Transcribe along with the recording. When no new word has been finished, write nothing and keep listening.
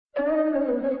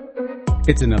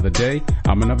It's another day.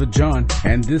 I'm another John,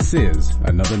 and this is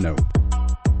Another Note.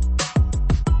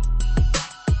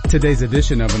 Today's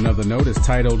edition of Another Note is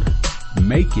titled,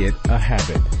 Make It a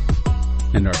Habit.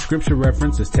 And our scripture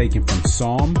reference is taken from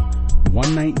Psalm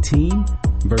 119,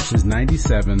 verses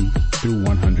 97 through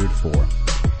 104.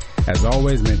 As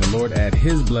always, may the Lord add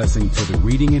His blessing to the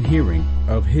reading and hearing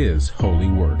of His holy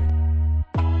word.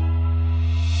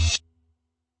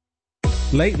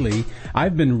 Lately,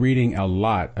 I've been reading a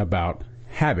lot about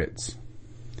habits.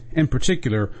 In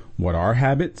particular, what are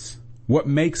habits? What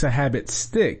makes a habit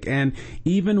stick? And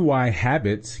even why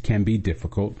habits can be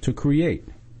difficult to create.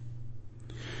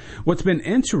 What's been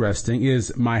interesting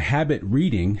is my habit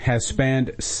reading has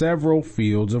spanned several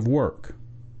fields of work.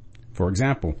 For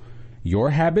example,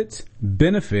 your habits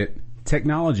benefit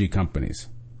technology companies.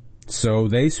 So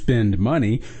they spend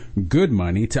money, good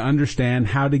money, to understand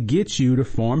how to get you to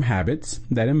form habits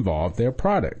that involve their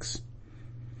products.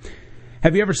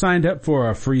 Have you ever signed up for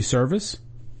a free service?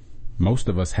 Most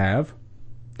of us have.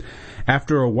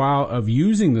 After a while of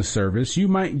using the service, you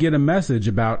might get a message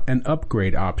about an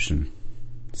upgrade option.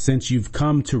 Since you've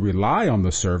come to rely on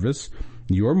the service,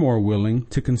 you're more willing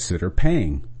to consider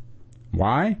paying.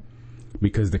 Why?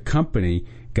 Because the company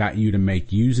got you to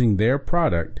make using their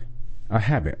product a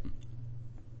habit.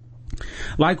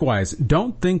 Likewise,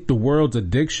 don't think the world's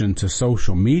addiction to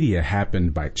social media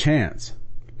happened by chance.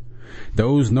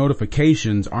 Those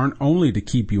notifications aren't only to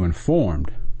keep you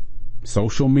informed.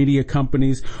 Social media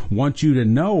companies want you to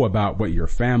know about what your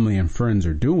family and friends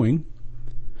are doing.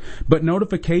 But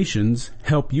notifications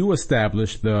help you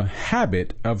establish the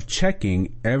habit of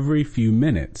checking every few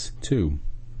minutes, too.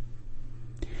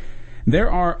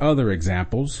 There are other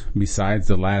examples besides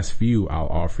the last few I'll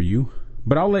offer you,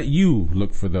 but I'll let you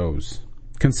look for those.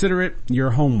 Consider it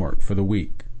your homework for the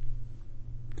week.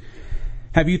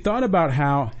 Have you thought about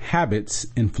how habits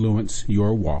influence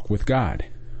your walk with God?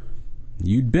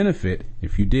 You'd benefit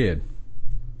if you did.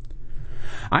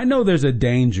 I know there's a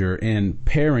danger in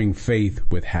pairing faith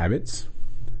with habits.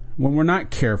 When we're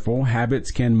not careful,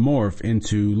 habits can morph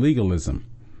into legalism.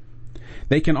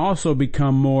 They can also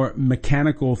become more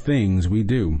mechanical things we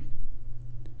do.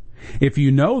 If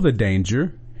you know the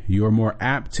danger, you're more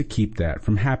apt to keep that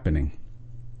from happening.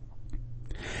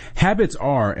 Habits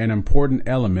are an important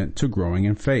element to growing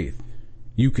in faith.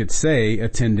 You could say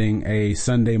attending a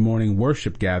Sunday morning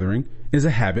worship gathering is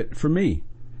a habit for me.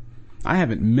 I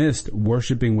haven't missed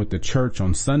worshiping with the church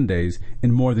on Sundays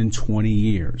in more than 20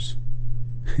 years.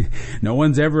 No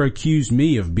one's ever accused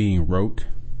me of being rote.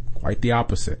 Quite the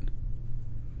opposite.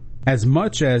 As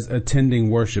much as attending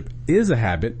worship is a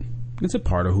habit, it's a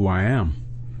part of who I am.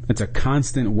 It's a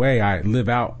constant way I live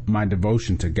out my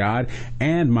devotion to God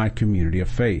and my community of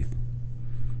faith.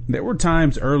 There were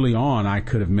times early on I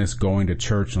could have missed going to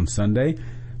church on Sunday,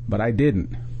 but I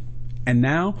didn't. And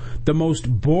now, the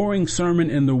most boring sermon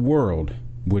in the world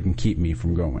wouldn't keep me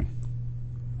from going.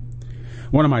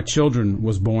 One of my children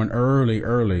was born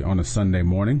early on a Sunday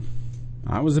morning.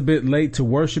 I was a bit late to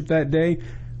worship that day,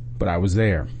 but I was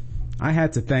there. I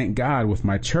had to thank God with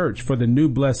my church for the new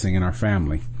blessing in our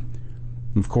family.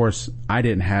 Of course, I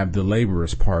didn't have the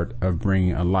laborious part of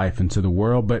bringing a life into the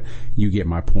world, but you get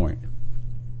my point.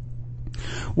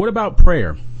 What about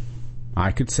prayer?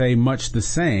 I could say much the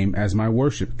same as my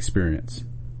worship experience.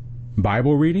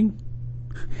 Bible reading?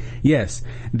 Yes,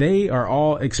 they are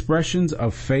all expressions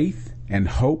of faith and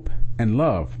hope and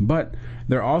love, but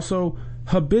they're also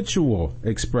habitual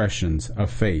expressions of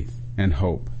faith and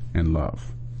hope and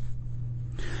love.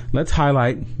 Let's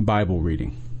highlight Bible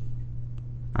reading.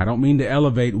 I don't mean to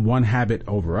elevate one habit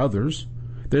over others.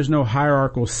 There's no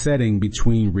hierarchical setting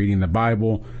between reading the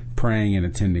Bible, praying, and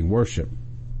attending worship.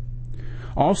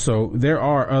 Also, there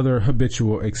are other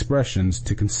habitual expressions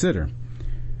to consider.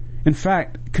 In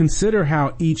fact, consider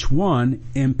how each one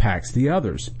impacts the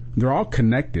others. They're all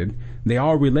connected. They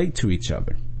all relate to each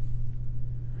other.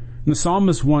 The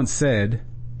psalmist once said,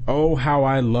 "Oh, how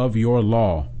I love your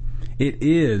law. It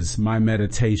is my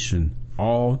meditation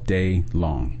all day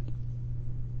long."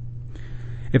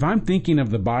 If I'm thinking of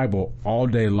the Bible all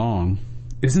day long,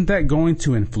 isn't that going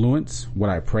to influence what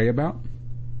I pray about?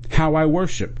 How I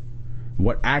worship?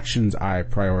 What actions I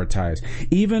prioritize?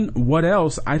 Even what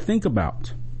else I think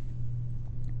about?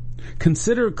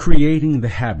 Consider creating the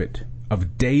habit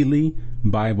of daily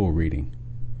Bible reading.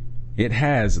 It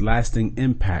has lasting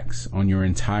impacts on your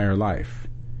entire life.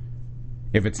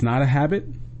 If it's not a habit,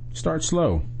 start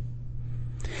slow.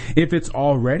 If it's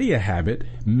already a habit,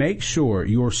 make sure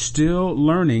you're still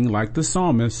learning, like the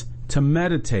psalmist, to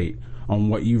meditate on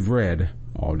what you've read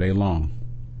all day long.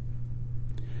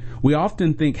 We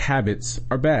often think habits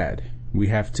are bad. we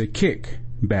have to kick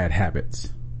bad habits.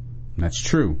 That's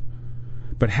true.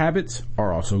 But habits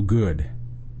are also good.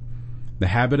 The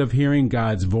habit of hearing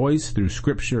God's voice through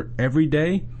Scripture every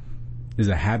day is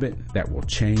a habit that will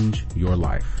change your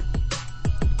life.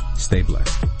 Stay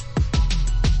blessed.